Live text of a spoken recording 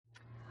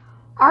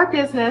Our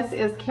business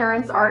is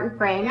Karen's Art and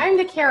Frame. I'm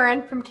the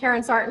Karen from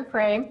Karen's Art and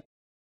Frame.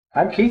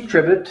 I'm Keith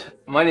Tribbett.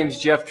 My name is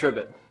Jeff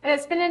Tribbett. And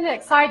it's been an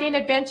exciting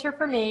adventure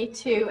for me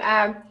to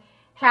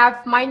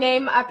have my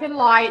name up in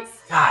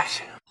lights.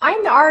 Gosh.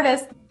 I'm the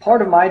artist.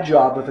 Part of my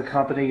job with the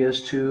company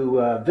is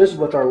to visit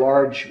with our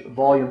large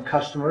volume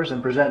customers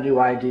and present new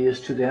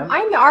ideas to them.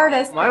 I'm the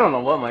artist. I don't know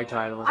what my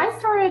title is. I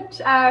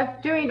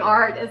started doing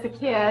art as a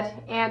kid,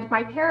 and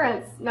my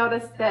parents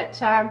noticed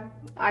that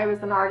I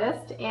was an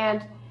artist.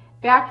 And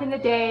back in the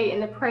day, in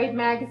the Parade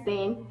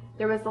magazine,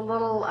 there was a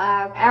little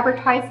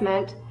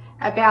advertisement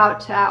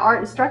about art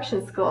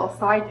instruction school,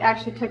 so I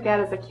actually took that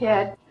as a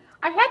kid.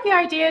 I had the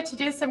idea to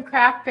do some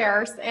craft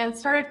fairs and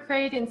started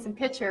creating some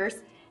pictures,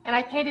 and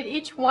I painted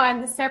each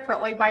one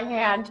separately by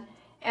hand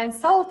and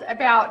sold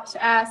about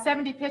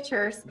 70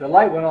 pictures. The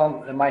light went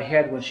on in my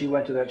head when she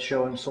went to that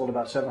show and sold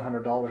about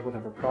 $700 worth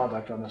of her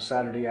product on a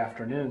Saturday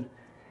afternoon.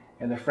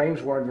 And the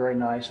frames weren't very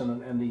nice,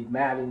 and the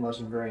matting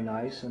wasn't very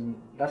nice, and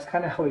that's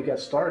kind of how we got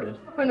started.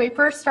 When we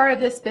first started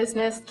this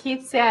business,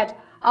 Keith said,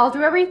 "I'll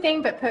do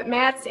everything but put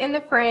mats in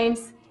the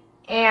frames,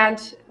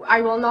 and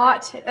I will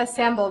not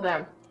assemble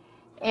them."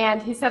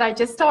 And he said, "I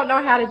just don't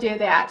know how to do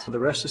that." The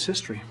rest is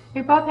history.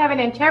 We both have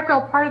an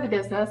integral part of the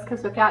business,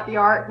 because without the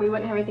art, we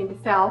wouldn't have anything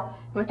to sell.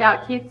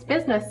 Without Keith's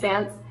business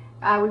sense,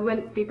 we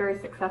wouldn't be very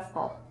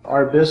successful.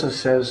 Our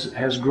business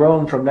has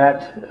grown from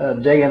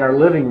that day in our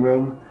living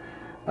room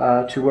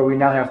to where we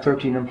now have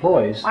 13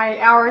 employees. My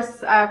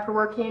hours for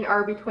working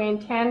are between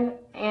 10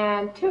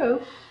 and 2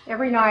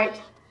 every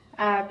night,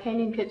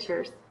 painting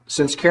pictures.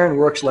 Since Karen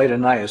works late at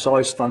night, it's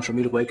always fun for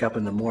me to wake up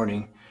in the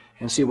morning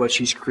and see what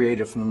she's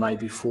created from the night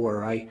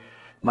before.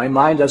 My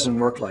mind doesn't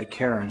work like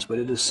Karen's, but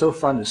it is so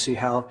fun to see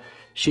how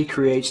she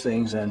creates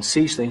things and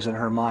sees things in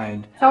her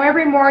mind. So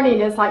every morning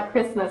is like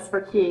Christmas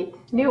for Keith.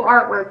 New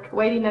artwork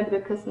waiting under the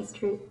Christmas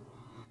tree.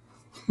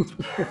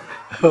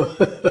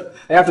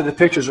 After the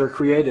pictures are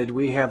created,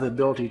 we have the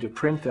ability to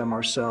print them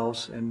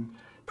ourselves and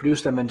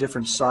produce them in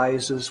different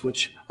sizes,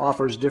 which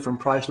offers different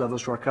price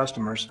levels to our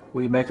customers.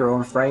 We make our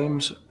own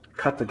frames,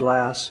 cut the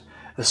glass,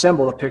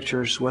 assemble the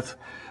pictures with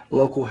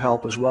local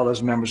help, as well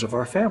as members of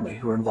our family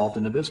who are involved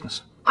in the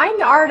business. I'm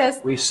the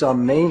artist. We sell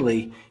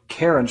mainly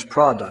Karen's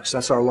products.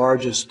 That's our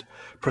largest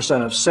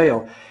percent of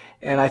sale.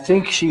 And I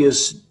think she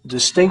is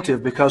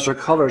distinctive because her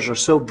colors are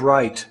so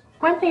bright.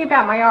 One thing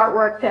about my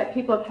artwork that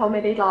people have told me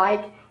they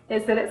like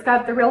is that it's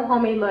got the real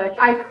homey look.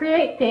 I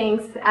create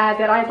things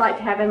that I'd like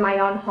to have in my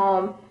own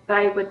home that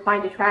I would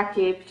find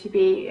attractive to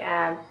be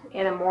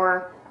in a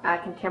more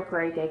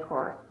contemporary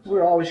decor.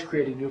 We're always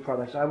creating new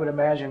products. I would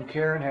imagine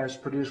Karen has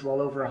produced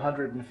well over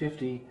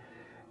 150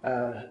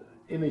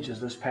 images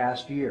this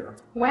past year.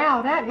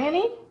 Wow, that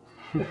many?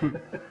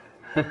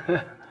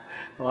 A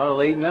lot of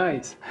late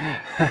nights.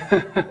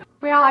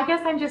 Well, I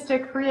guess I'm just a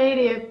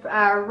creative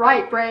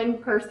right brain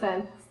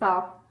person.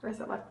 So, or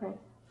is it left brain?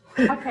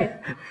 Okay.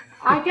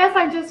 I guess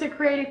I'm just a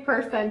creative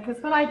person,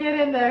 because when I get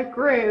in the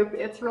groove,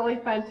 it's really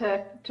fun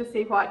to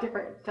see what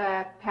different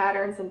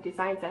patterns and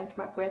designs I can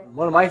come up with.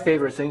 One of my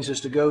favorite things is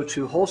to go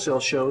to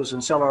wholesale shows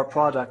and sell our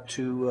product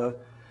to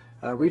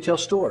retail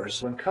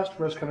stores. When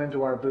customers come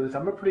into our booth,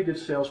 I'm a pretty good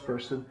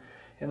salesperson,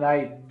 and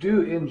I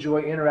do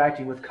enjoy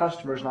interacting with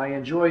customers, and I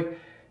enjoy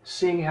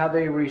seeing how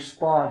they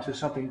respond to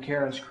something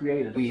Karen's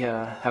created. We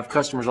have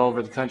customers all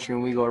over the country,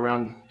 and we go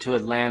around to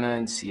Atlanta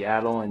and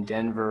Seattle and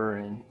Denver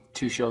and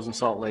 2 shows in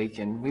Salt Lake,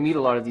 and we meet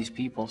a lot of these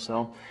people.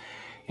 So,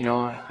 you know,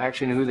 I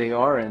actually know who they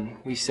are, and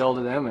we sell to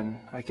them, and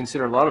I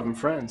consider a lot of them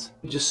friends.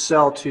 We just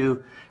sell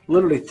to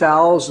literally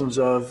thousands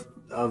of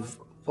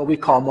what we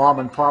call mom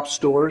and pop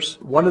stores.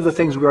 One of the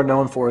things we are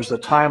known for is the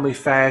timely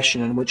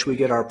fashion in which we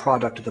get our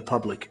product to the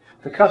public.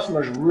 The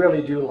customers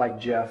really do like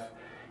Jeff.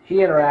 He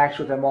interacts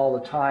with them all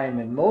the time,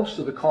 and most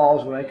of the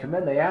calls when they come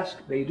in,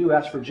 they do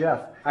ask for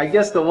Jeff. I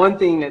guess the one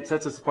thing that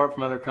sets us apart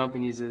from other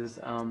companies is,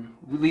 at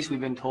least we've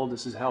been told,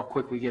 this is how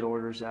quick we get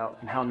orders out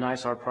and how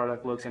nice our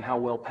product looks and how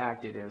well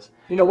packed it is.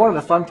 You know, one of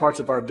the fun parts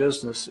of our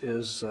business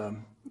is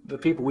the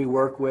people we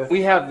work with.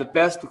 We have the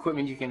best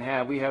equipment you can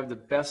have. We have the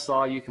best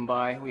saw you can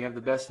buy. We have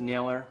the best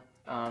nailer.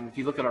 If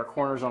you look at our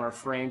corners on our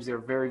frames, they're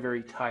very,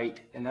 very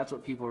tight, and that's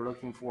what people are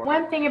looking for.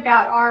 One thing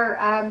about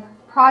our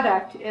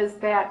product is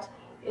that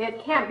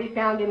it can't be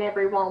found in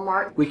every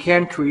Walmart. We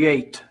can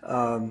create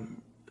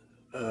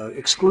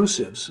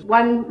exclusives.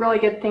 One really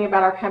good thing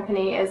about our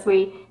company is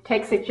we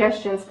take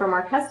suggestions from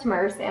our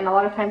customers, and a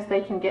lot of times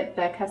they can get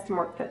the custom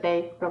work that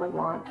they really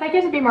want. If I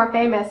get to be more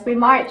famous, we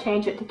might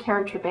change it to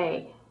Karen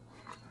Tribbett.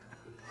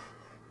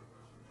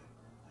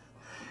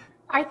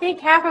 I think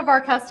half of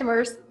our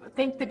customers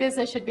think the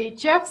business should be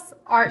Jeff's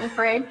Art and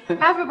Frame.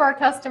 Half of our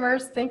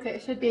customers think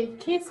it should be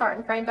Keith's Art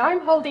and Frame, but I'm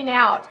holding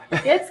out.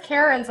 It's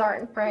Karen's Art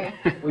and Frame.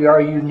 We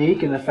are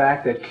unique in the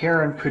fact that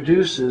Karen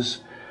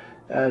produces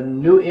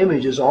new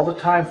images all the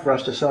time for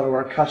us to sell to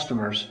our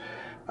customers.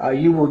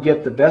 You will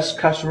get the best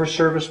customer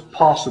service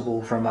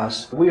possible from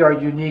us. We are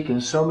unique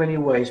in so many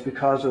ways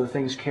because of the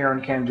things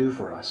Karen can do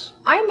for us.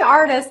 I'm the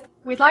artist.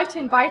 We'd like to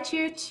invite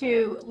you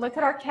to look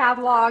at our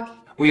catalog.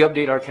 We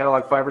update our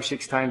catalog 5 or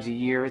 6 times a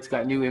year. It's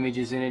got new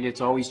images in it. It's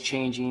always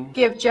changing.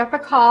 Give Jeff a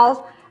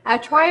call.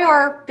 Try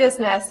our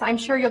business. I'm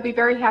sure you'll be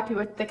very happy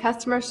with the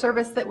customer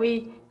service that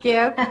we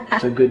give.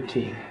 It's a good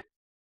team.